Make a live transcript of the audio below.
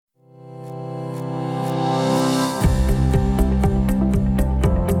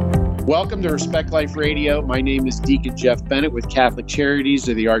Welcome to Respect Life Radio. My name is Deacon Jeff Bennett with Catholic Charities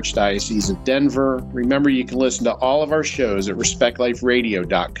of the Archdiocese of Denver. Remember, you can listen to all of our shows at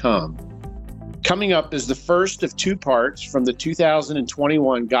respectliferadio.com. Coming up is the first of two parts from the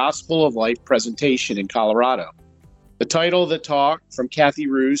 2021 Gospel of Life presentation in Colorado. The title of the talk from Kathy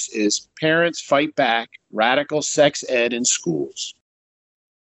Roos is Parents Fight Back, Radical Sex Ed in Schools.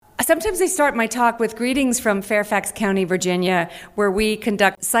 Sometimes I start my talk with greetings from Fairfax County, Virginia, where we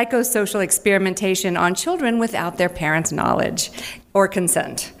conduct psychosocial experimentation on children without their parents' knowledge or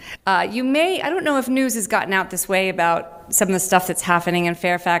consent. I don't know if news has gotten out this way about some of the stuff that's happening in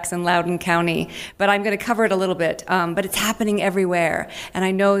Fairfax and Loudoun County, but I'm going to cover it a little bit. But it's happening everywhere, and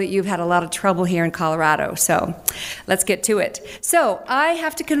I know that you've had a lot of trouble here in Colorado, so let's get to it. So I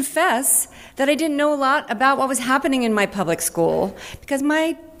have to confess that I didn't know a lot about what was happening in my public school because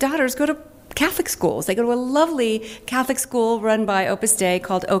my daughters go to Catholic schools. They go to a lovely Catholic school run by Opus Dei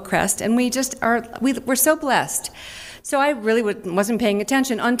called Oakcrest, and we're so blessed. So I really wasn't paying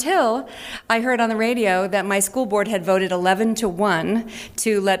attention until I heard on the radio that my school board had voted 11-1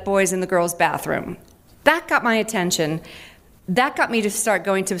 to let boys in the girls' bathroom. That got my attention. That got me to start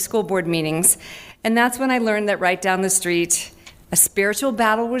going to school board meetings, and that's when I learned that right down the street, a spiritual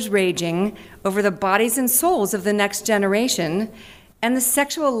battle was raging over the bodies and souls of the next generation, and the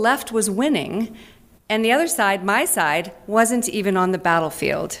sexual left was winning, and the other side, my side, wasn't even on the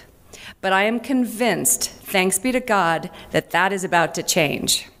battlefield. But I am convinced, thanks be to God, that that is about to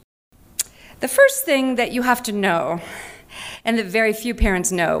change. The first thing that you have to know, and that very few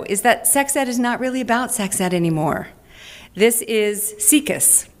parents know, is that sex ed is not really about sex ed anymore. This is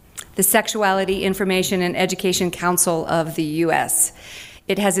SIECUS, the Sexuality, Information, and Education Council of the U.S.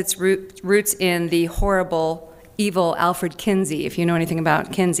 It has its roots in the horrible, evil Alfred Kinsey, if you know anything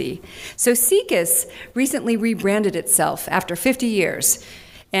about Kinsey. So SIECUS recently rebranded itself after 50 years.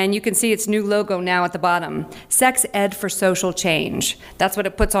 And you can see its new logo now at the bottom, Sex Ed for Social Change. That's what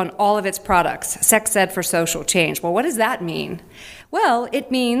it puts on all of its products, Sex Ed for Social Change. Well, what does that mean? Well, it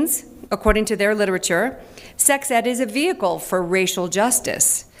means, according to their literature, sex ed is a vehicle for racial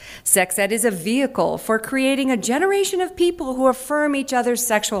justice. Sex ed is a vehicle for creating a generation of people who affirm each other's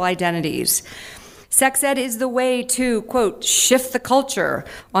sexual identities. Sex ed is the way to, quote, shift the culture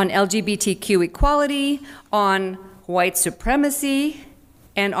on LGBTQ equality, on white supremacy,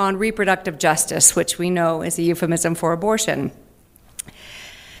 and on reproductive justice, which we know is a euphemism for abortion.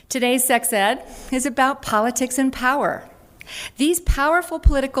 Today's sex ed is about politics and power. These powerful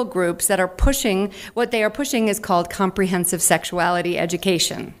political groups that are pushing, what they are pushing is called comprehensive sexuality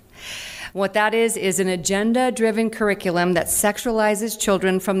education. What that is an agenda-driven curriculum that sexualizes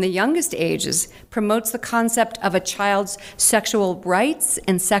children from the youngest ages, promotes the concept of a child's sexual rights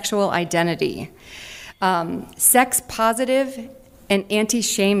and sexual identity. Sex positive and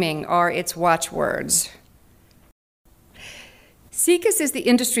anti-shaming are its watchwords. SIECUS is the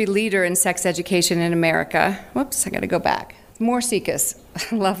industry leader in sex education in America. Whoops, I gotta go back. More SIECUS,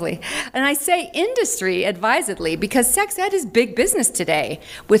 lovely. And I say industry advisedly because sex ed is big business today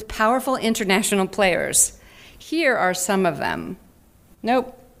with powerful international players. Here are some of them.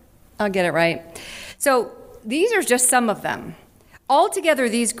 Nope, I'll get it right. So these are just some of them. Altogether,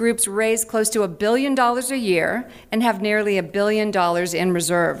 these groups raise close to $1 billion a year and have nearly $1 billion in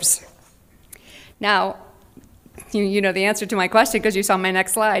reserves. Now, you know the answer to my question because you saw my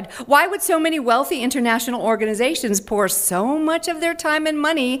next slide. Why would so many wealthy international organizations pour so much of their time and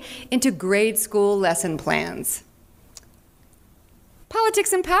money into grade school lesson plans?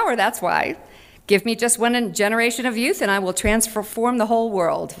 Politics and power, that's why. Give me just one generation of youth and I will transform the whole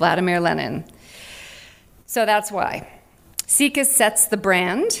world, Vladimir Lenin. So that's why. SIECUS sets the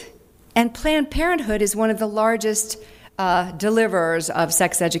brand, and Planned Parenthood is one of the largest deliverers of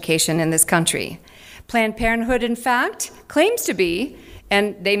sex education in this country. Planned Parenthood, in fact, claims to be,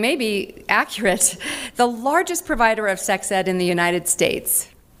 and they may be accurate, the largest provider of sex ed in the United States.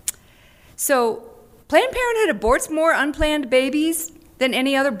 So Planned Parenthood aborts more unplanned babies than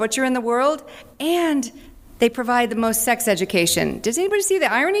any other butcher in the world, and they provide the most sex education. Does anybody see the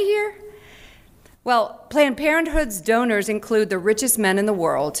irony here? Well, Planned Parenthood's donors include the richest men in the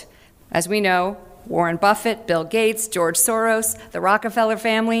world. As we know, Warren Buffett, Bill Gates, George Soros, the Rockefeller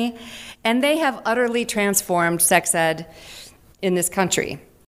family, and they have utterly transformed sex ed in this country.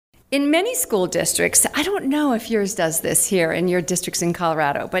 In many school districts, I don't know if yours does this here in your districts in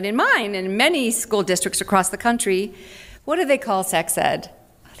Colorado, but in mine, in many school districts across the country, what do they call sex ed?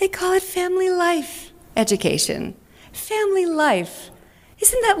 They call it family life education. Family life.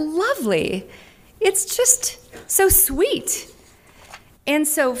 Isn't that lovely? It's just so sweet. And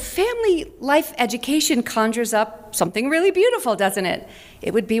so family life education conjures up something really beautiful, doesn't it?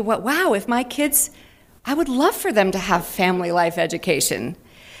 It would be, wow, if my kids, I would love for them to have family life education.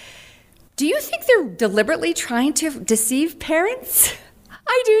 Do you think they're deliberately trying to deceive parents?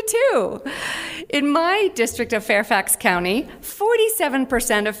 I do too. In my district of Fairfax County,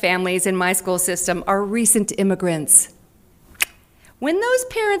 47% of families in my school system are recent immigrants. When those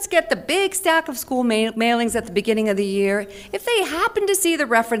parents get the big stack of school mailings at the beginning of the year, if they happen to see the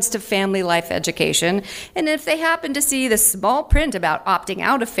reference to family life education, and if they happen to see the small print about opting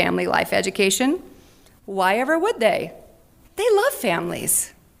out of family life education, why ever would they? They love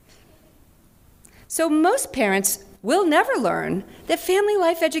families. So most parents will never learn that family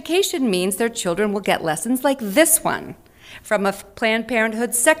life education means their children will get lessons like this one from a Planned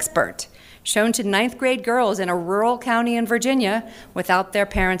Parenthood sexpert, shown to 9th grade girls in a rural county in Virginia without their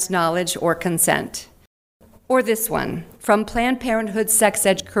parents' knowledge or consent. Or this one, from Planned Parenthood's sex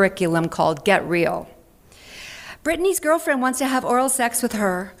ed curriculum called Get Real. Brittany's girlfriend wants to have oral sex with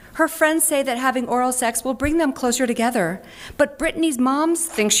her. Her friends say that having oral sex will bring them closer together, but Brittany's moms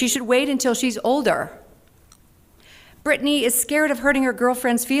think she should wait until she's older. Brittany is scared of hurting her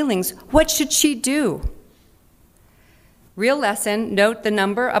girlfriend's feelings. What should she do? Real lesson, note the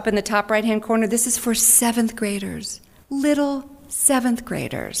number up in the top right-hand corner. This is for 7th graders, little 7th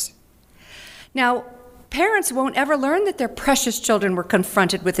graders. Now, parents won't ever learn that their precious children were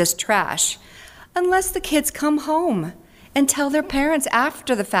confronted with this trash unless the kids come home and tell their parents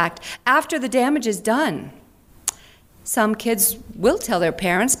after the fact, after the damage is done. Some kids will tell their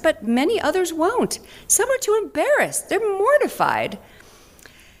parents, but many others won't. Some are too embarrassed. They're mortified.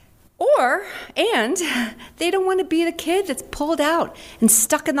 And they don't want to be the kid that's pulled out and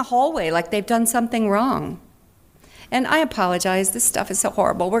stuck in the hallway like they've done something wrong. And I apologize, this stuff is so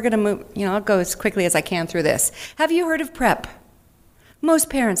horrible. We're going to move, I'll go as quickly as I can through this. Have you heard of PrEP? Most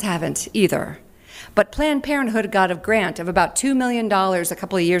parents haven't either. But Planned Parenthood got a grant of about $2 million a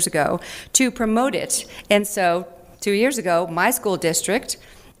couple of years ago to promote it. And so 2 years ago, my school district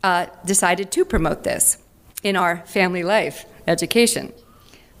decided to promote this in our family life education.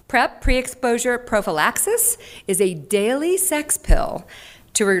 PrEP, pre-exposure prophylaxis, is a daily sex pill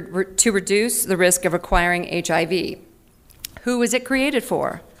to reduce the risk of acquiring HIV. Who was it created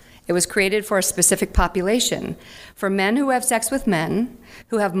for? It was created for a specific population, for men who have sex with men,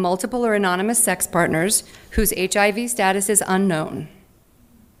 who have multiple or anonymous sex partners, whose HIV status is unknown.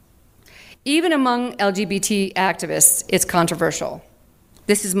 Even among LGBT activists, it's controversial.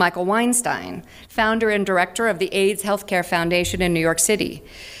 This is Michael Weinstein, founder and director of the AIDS Healthcare Foundation in New York City.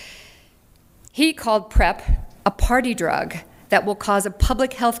 He called PrEP a party drug that will cause a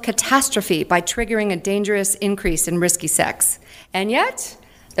public health catastrophe by triggering a dangerous increase in risky sex. And yet,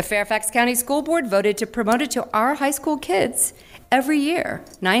 the Fairfax County School Board voted to promote it to our high school kids every year,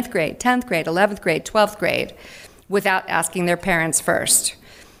 9th grade, 10th grade, 11th grade, 12th grade, without asking their parents first,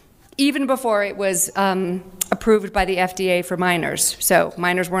 even before it was approved by the FDA for minors. So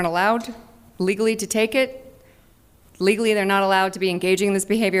minors weren't allowed legally to take it. Legally, they're not allowed to be engaging in this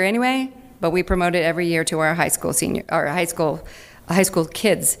behavior anyway, but we promote it every year to our high school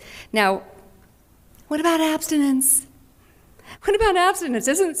kids. Now, what about abstinence? What about abstinence?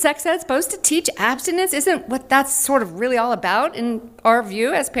 Isn't sex ed supposed to teach abstinence? Isn't what that's sort of really all about in our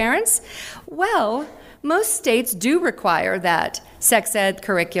view as parents? Well, most states do require that sex ed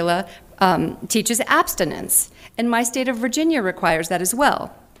curricula teaches abstinence, and my state of Virginia requires that as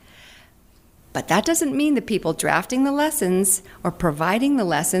well. But that doesn't mean the people drafting the lessons or providing the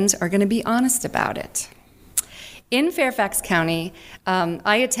lessons are going to be honest about it. In Fairfax County,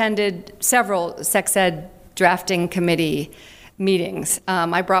 I attended several sex ed drafting committee meetings.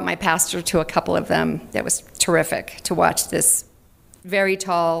 I brought my pastor to a couple of them. That was terrific to watch this very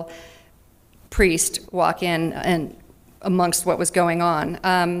tall priest walk in and amongst what was going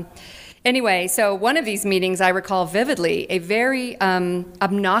on. Anyway, so one of these meetings I recall vividly, a very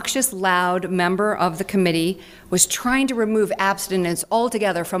obnoxious, loud member of the committee was trying to remove abstinence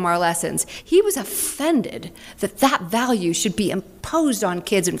altogether from our lessons. He was offended that that value should be imposed on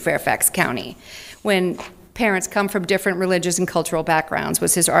kids in Fairfax County when parents come from different religious and cultural backgrounds,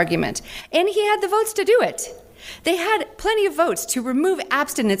 was his argument. And he had the votes to do it. They had plenty of votes to remove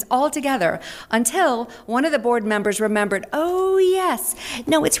abstinence altogether until one of the board members remembered, oh yes,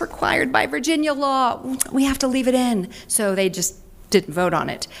 no, it's required by Virginia law. We have to leave it in. So they just didn't vote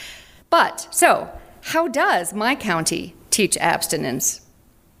on it. But, so, how does my county teach abstinence?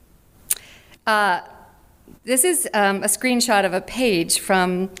 This is a screenshot of a page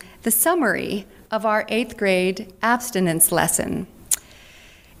from the summary of our 8th grade abstinence lesson.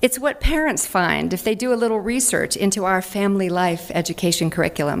 It's what parents find if they do a little research into our family life education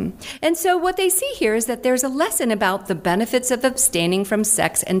curriculum. And so what they see here is that there's a lesson about the benefits of abstaining from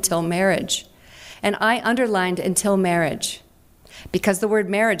sex until marriage. And I underlined until marriage, because the word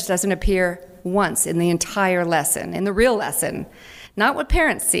marriage doesn't appear once in the entire lesson, in the real lesson, not what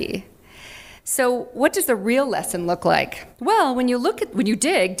parents see. So what does the real lesson look like? Well, when you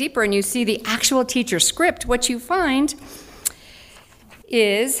dig deeper and you see the actual teacher script, what you find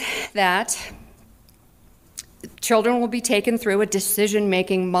is that children will be taken through a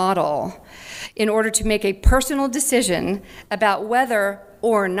decision-making model in order to make a personal decision about whether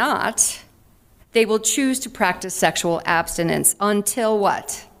or not they will choose to practice sexual abstinence until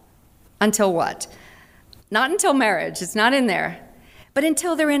what? Until what? Not until marriage, it's not in there, but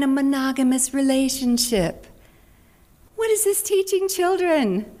until they're in a monogamous relationship. What is this teaching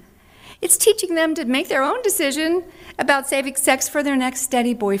children? It's teaching them to make their own decision about saving sex for their next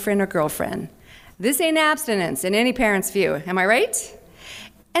steady boyfriend or girlfriend. This ain't abstinence in any parent's view, am I right?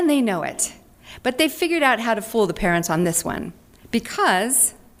 And they know it. But they figured out how to fool the parents on this one,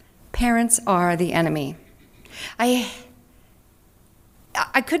 because parents are the enemy. I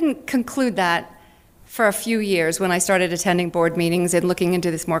couldn't conclude that for a few years when I started attending board meetings and looking into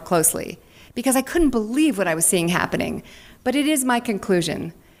this more closely, because I couldn't believe what I was seeing happening. But it is my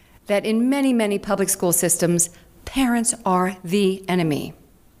conclusion that in many, many public school systems, parents are the enemy.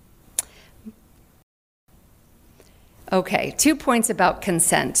 Okay, 2 points about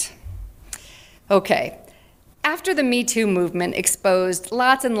consent. Okay, after the Me Too movement exposed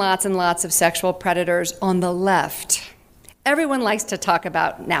lots and lots and lots of sexual predators on the left, everyone likes to talk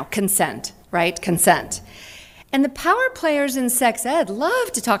about now consent, right? Consent. And the power players in sex ed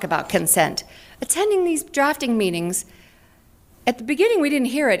love to talk about consent. Attending these drafting meetings, at the beginning, we didn't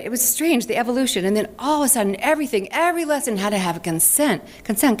hear it. It was strange, the evolution. And then all of a sudden, every lesson had to have a consent.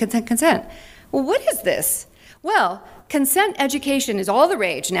 Consent. Well, what is this? Well, consent education is all the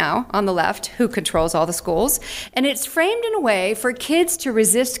rage now on the left, who controls all the schools. And it's framed in a way for kids to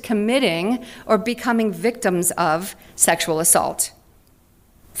resist committing or becoming victims of sexual assault.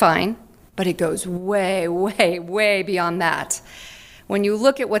 Fine, but it goes way, way, way beyond that. When you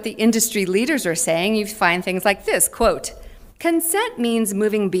look at what the industry leaders are saying, you find things like this, quote, "Consent means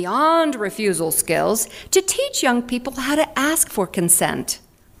moving beyond refusal skills to teach young people how to ask for consent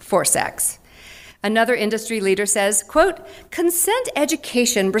for sex." Another industry leader says, quote, "Consent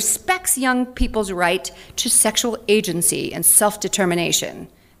education respects young people's right to sexual agency and self-determination."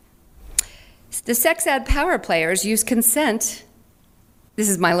 The sex ed power players use consent, this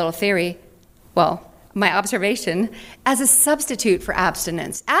is my little theory, well, my observation, as a substitute for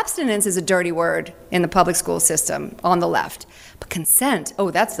abstinence. Abstinence is a dirty word in the public school system on the left. But consent,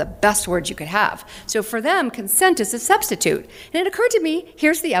 oh, that's the best word you could have. So for them, consent is a substitute. And it occurred to me,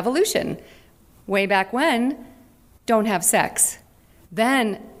 here's the evolution. Way back when, don't have sex.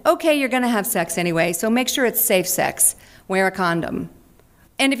 Then, okay, you're gonna have sex anyway, so make sure it's safe sex. Wear a condom.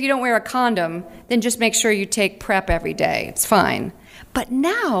 And if you don't wear a condom, then just make sure you take PrEP every day. It's fine. But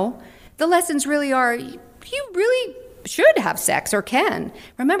now, the lessons really are, you really should have sex or can.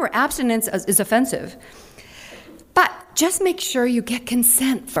 Remember, abstinence is offensive. But just make sure you get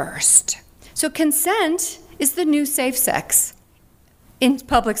consent first. So consent is the new safe sex in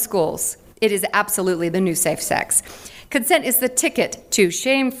public schools. It is absolutely the new safe sex. Consent is the ticket to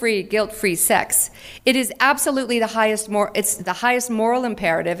shame-free, guilt-free sex. It is absolutely it's the highest moral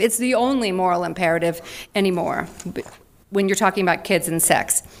imperative. It's the only moral imperative anymore when you're talking about kids and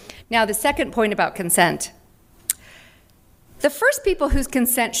sex. Now, the second point about consent. The first people whose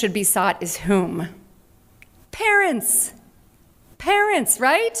consent should be sought is whom? Parents. Parents,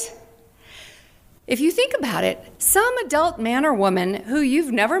 right? If you think about it, some adult man or woman who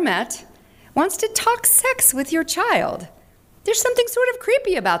you've never met wants to talk sex with your child. There's something sort of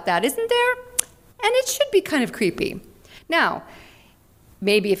creepy about that, isn't there? And it should be kind of creepy. Now,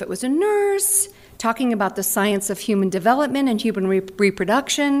 maybe if it was a nurse talking about the science of human development and human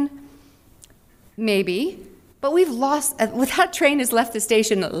reproduction, maybe, but that train has left the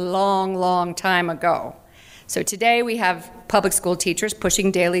station a long, long time ago. So today we have public school teachers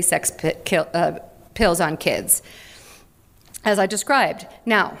pushing daily sex pills on kids, as I described.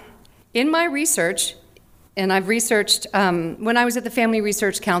 Now, in my research, and I've researched, when I was at the Family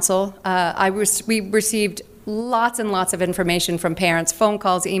Research Council, we received lots and lots of information from parents, phone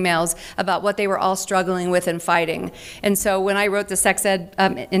calls, emails, about what they were all struggling with and fighting. And so when I wrote the Sex Ed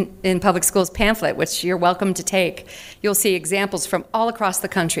in Public Schools pamphlet, which you're welcome to take, you'll see examples from all across the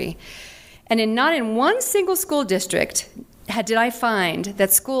country. And not in one single school district did I find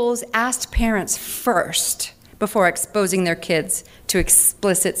that schools asked parents first before exposing their kids to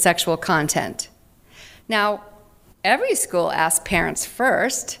explicit sexual content. Now, every school asks parents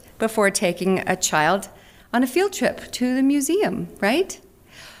first before taking a child on a field trip to the museum, right?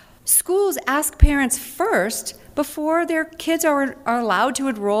 Schools ask parents first before their kids are allowed to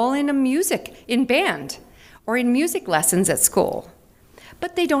enroll in band, or in music lessons at school.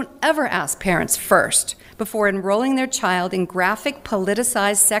 But they don't ever ask parents first before enrolling their child in graphic,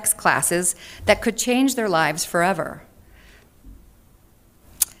 politicized sex classes that could change their lives forever.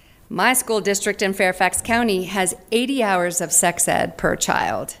 My school district in Fairfax County has 80 hours of sex ed per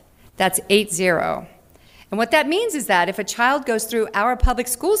child. That's 80. And what that means is that if a child goes through our public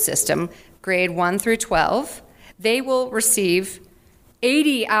school system, grade 1 through 12, they will receive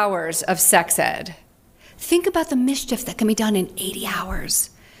 80 hours of sex ed. Think about the mischief that can be done in 80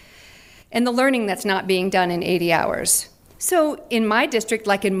 hours and the learning that's not being done in 80 hours. So in my district,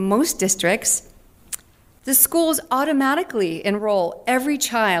 like in most districts, the schools automatically enroll every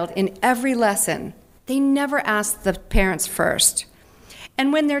child in every lesson. They never ask the parents first.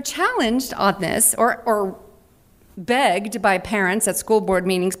 And when they're challenged on this or begged by parents at school board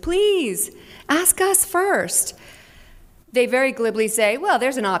meetings, please ask us first, they very glibly say, well,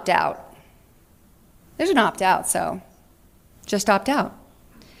 there's an opt-out. There's an opt-out, so just opt out.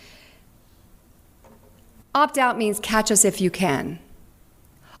 Opt-out means catch us if you can.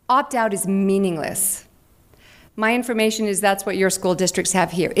 Opt-out is meaningless. My information is that's what your school districts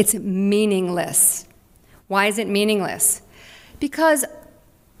have here. It's meaningless. Why is it meaningless? Because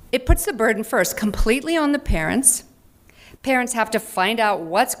it puts the burden first completely on the parents. Parents have to find out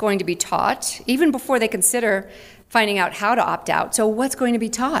what's going to be taught, even before they consider finding out how to opt out. So what's going to be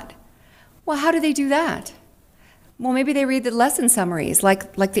taught? Well, how do they do that? Well, maybe they read the lesson summaries,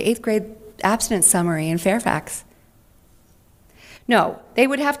 like the 8th grade abstinence summary in Fairfax. No, they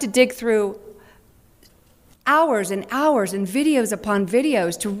would have to dig through hours and hours and videos upon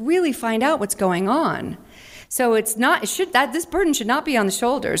videos to really find out what's going on. So this burden should not be on the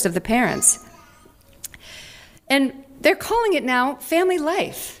shoulders of the parents. And they're calling it now family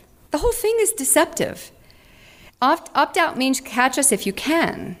life. The whole thing is deceptive. Opt-out means catch us if you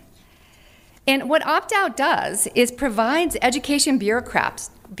can. And what opt-out does is provides education bureaucrats.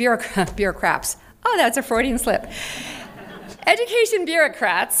 Oh, that's a Freudian slip. Education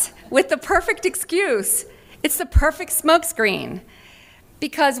bureaucrats with the perfect excuse. It's the perfect smokescreen.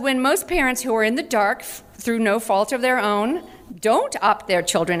 Because when most parents who are in the dark through no fault of their own don't opt their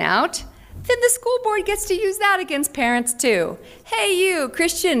children out, then the school board gets to use that against parents too. Hey, you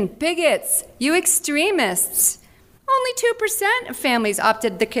Christian bigots, you extremists. Only 2% of families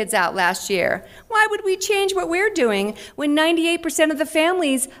opted the kids out last year. Why would we change what we're doing when 98% of the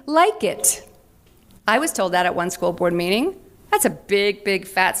families like it? I was told that at one school board meeting. That's a big, big,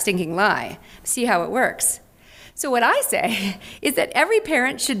 fat, stinking lie. See how it works. So what I say is that every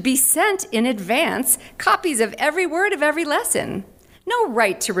parent should be sent in advance copies of every word of every lesson. No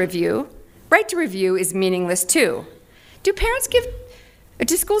right to review. Right to review is meaningless too. Do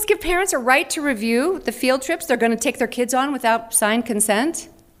schools give parents a right to review the field trips they're going to take their kids on without signed consent?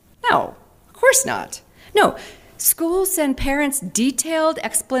 No, of course not. No, schools send parents detailed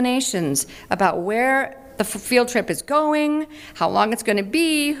explanations about where the field trip is going, how long it's going to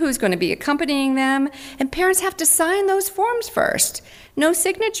be, who's going to be accompanying them, and parents have to sign those forms first. No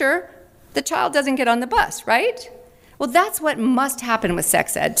signature, the child doesn't get on the bus, right? Well, that's what must happen with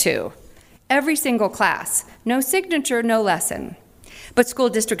sex ed too. Every single class, no signature, no lesson. But school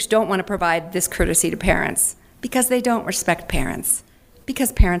districts don't want to provide this courtesy to parents because they don't respect parents,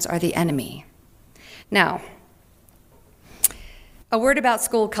 because parents are the enemy. Now, a word about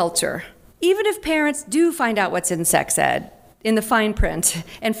school culture. Even if parents do find out what's in sex ed, in the fine print,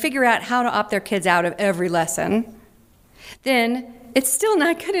 and figure out how to opt their kids out of every lesson, then it's still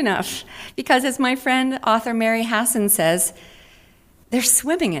not good enough. Because as my friend, author Mary Hassan says, they're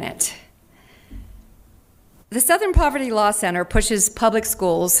swimming in it. The Southern Poverty Law Center pushes public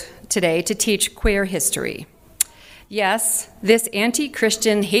schools today to teach queer history. Yes, this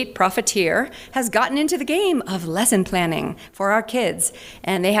anti-Christian hate profiteer has gotten into the game of lesson planning for our kids,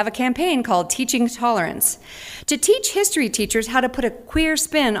 and they have a campaign called Teaching Tolerance to teach history teachers how to put a queer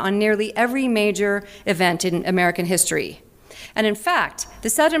spin on nearly every major event in American history. And in fact, the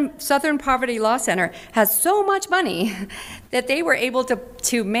Southern Poverty Law Center has so much money that they were able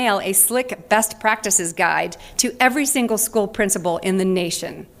to mail a slick best practices guide to every single school principal in the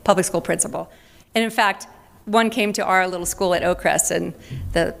nation, public school principal. And in fact, one came to our little school at Oakcrest, and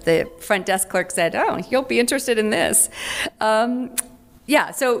the front desk clerk said, oh, you'll be interested in this.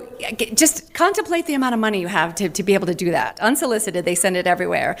 Yeah, so just contemplate the amount of money you have to be able to do that. Unsolicited, they send it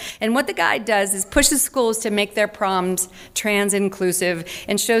everywhere. And what the guide does is pushes schools to make their proms trans inclusive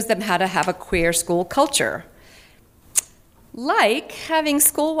and shows them how to have a queer school culture. Like having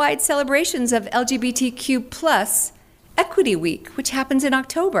school-wide celebrations of LGBTQ plus Equity Week, which happens in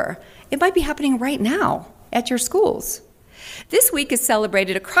October. It might be happening right now at your schools. This week is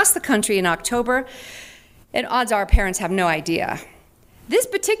celebrated across the country in October, and odds are parents have no idea. This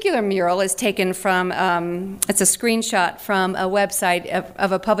particular mural is taken from, it's a screenshot from a website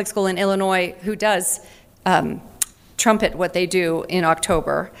of a public school in Illinois who does trumpet what they do in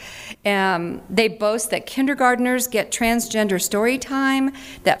October. They boast that kindergartners get transgender story time,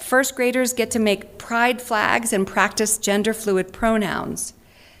 that first graders get to make pride flags and practice gender fluid pronouns.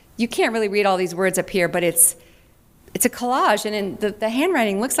 You can't really read all these words up here, but it's a collage, and the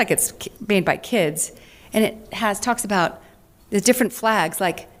handwriting looks like it's made by kids, and it talks about the different flags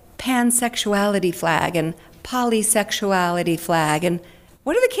like pansexuality flag and polysexuality flag. And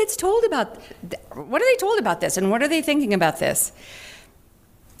what are the kids told about? What are they told about this? And what are they thinking about this?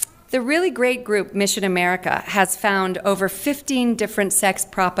 The really great group Mission America has found over 15 different sex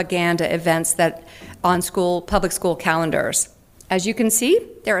propaganda events that on public school calendars. As you can see,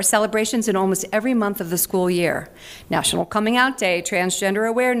 there are celebrations in almost every month of the school year. National Coming Out Day, Transgender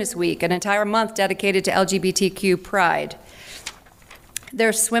Awareness Week, an entire month dedicated to LGBTQ pride.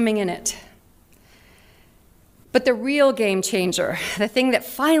 They're swimming in it. But the real game changer, the thing that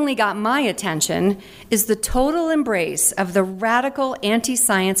finally got my attention, is the total embrace of the radical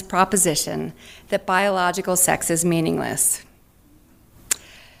anti-science proposition that biological sex is meaningless.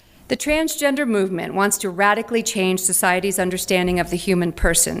 The transgender movement wants to radically change society's understanding of the human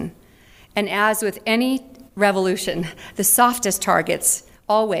person. And as with any revolution, the softest targets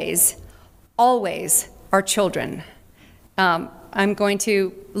always are children. I'm going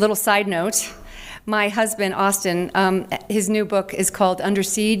to, little side note, my husband, Austin, his new book is called Under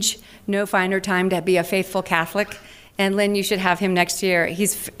Siege, No Finer Time to Be a Faithful Catholic. And Lynn, you should have him next year.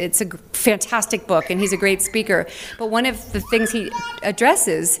 It's a fantastic book, and he's a great speaker. But one of the things he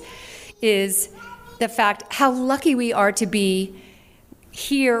addresses is the fact how lucky we are to be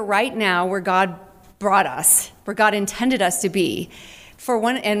here right now where God brought us, where God intended us to be.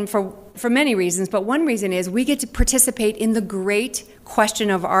 For many reasons, but one reason is we get to participate in the great question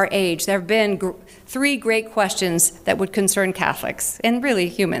of our age. There have been three great questions that would concern Catholics, and really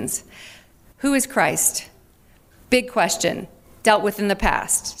humans. Who is Christ? Big question, dealt with in the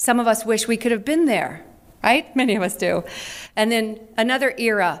past. Some of us wish we could have been there, right? Many of us do. And then another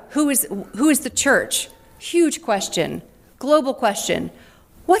era, who is the church? Huge question, global question.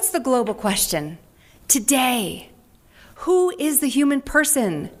 What's the global question? Today. Who is the human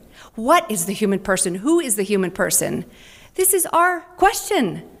person? What is the human person? Who is the human person? This is our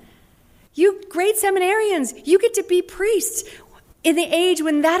question. You great seminarians, you get to be priests in the age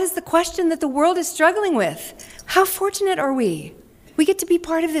when that is the question that the world is struggling with. How fortunate are we? We get to be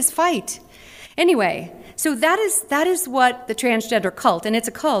part of this fight. Anyway, so that is what the transgender cult, and it's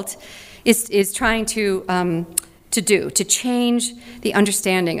a cult, is trying to do, to change the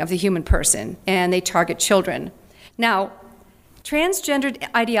understanding of the human person, and they target children. Now, transgendered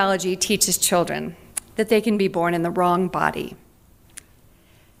ideology teaches children that they can be born in the wrong body.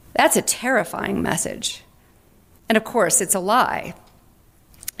 That's a terrifying message. And of course, it's a lie.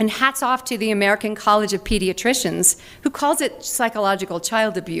 And hats off to the American College of Pediatricians, who calls it psychological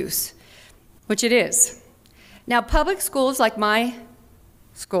child abuse, which it is. Now, public schools like my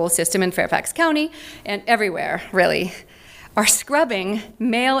school system in Fairfax County, and everywhere, really, are scrubbing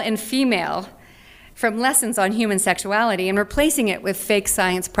male and female from lessons on human sexuality and replacing it with fake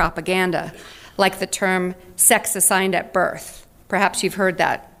science propaganda, like the term sex assigned at birth. Perhaps you've heard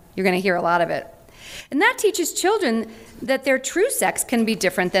that. You're going to hear a lot of it. And that teaches children that their true sex can be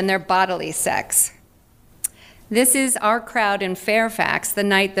different than their bodily sex. This is our crowd in Fairfax the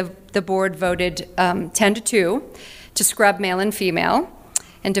night the board voted 10-2 to scrub male and female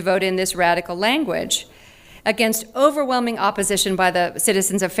and to vote in this radical language against overwhelming opposition by the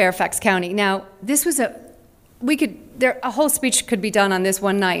citizens of Fairfax County. Now, this was a whole speech could be done on this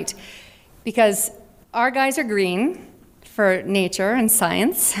one night, because our guys are green for nature and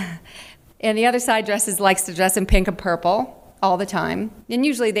science, and the other side likes to dress in pink and purple all the time, and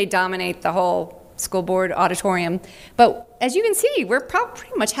usually they dominate the whole school board auditorium. But as you can see, we're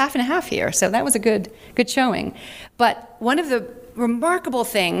pretty much half and half here, so that was a good showing. But one of the remarkable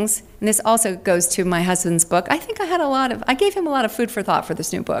things, and this also goes to my husband's book. I think I gave him a lot of food for thought for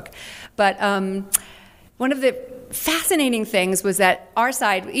this new book. But one of the fascinating things was that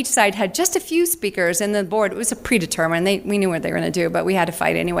each side had just a few speakers, and the board, it was a predetermined. We knew what they were going to do, but we had to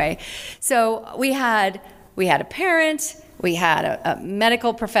fight anyway. So we had a parent, we had a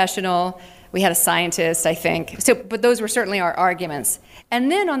medical professional, we had a scientist, I think. So, but those were certainly our arguments. And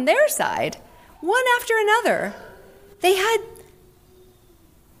then on their side, one after another, they had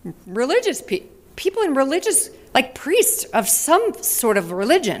religious people in religious, like priests of some sort of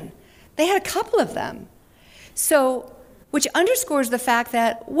religion. They had a couple of them. So, which underscores the fact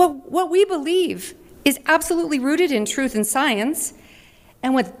that what we believe is absolutely rooted in truth and science,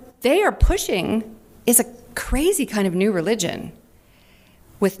 and what they are pushing is a crazy kind of new religion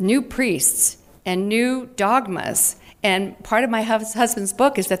with new priests and new dogmas. And part of my husband's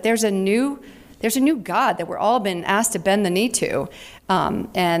book is that there's a new God that we're all been asked to bend the knee to,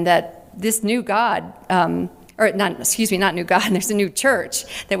 and that this new God, not new God, there's a new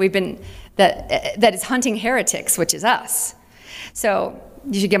church that we've been, that is hunting heretics, which is us. So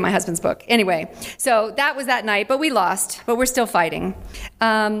you should get my husband's book. Anyway, so that was that night, but we lost, but we're still fighting.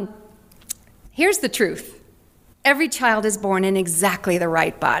 Here's the truth. Every child is born in exactly the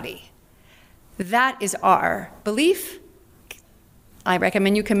right body. That is our belief. I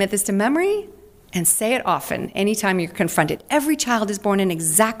recommend you commit this to memory and say it often, anytime you're confronted. Every child is born in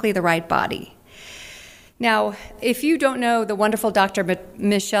exactly the right body. Now, if you don't know the wonderful Dr.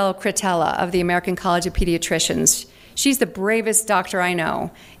 Michelle Cretella of the American College of Pediatricians, she's the bravest doctor I know,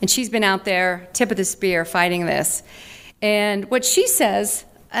 and she's been out there, tip of the spear, fighting this. And what she says,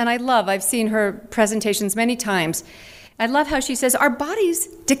 and I've seen her presentations many times, I love how she says, our bodies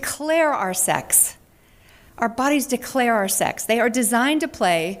declare our sex. Our bodies declare our sex. They are designed to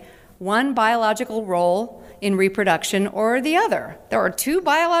play one biological role in reproduction or the other. There are two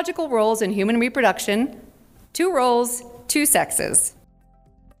biological roles in human reproduction, two roles, two sexes.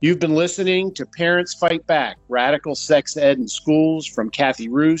 You've been listening to Parents Fight Back, Radical Sex Ed in Schools from Kathy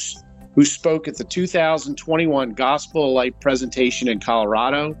Roos, who spoke at the 2021 Gospel of Life presentation in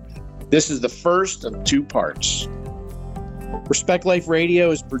Colorado. This is the first of two parts. Respect Life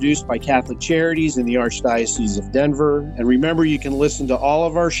Radio is produced by Catholic Charities in the Archdiocese of Denver. And remember, you can listen to all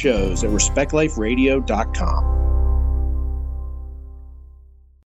of our shows at respectliferadio.com.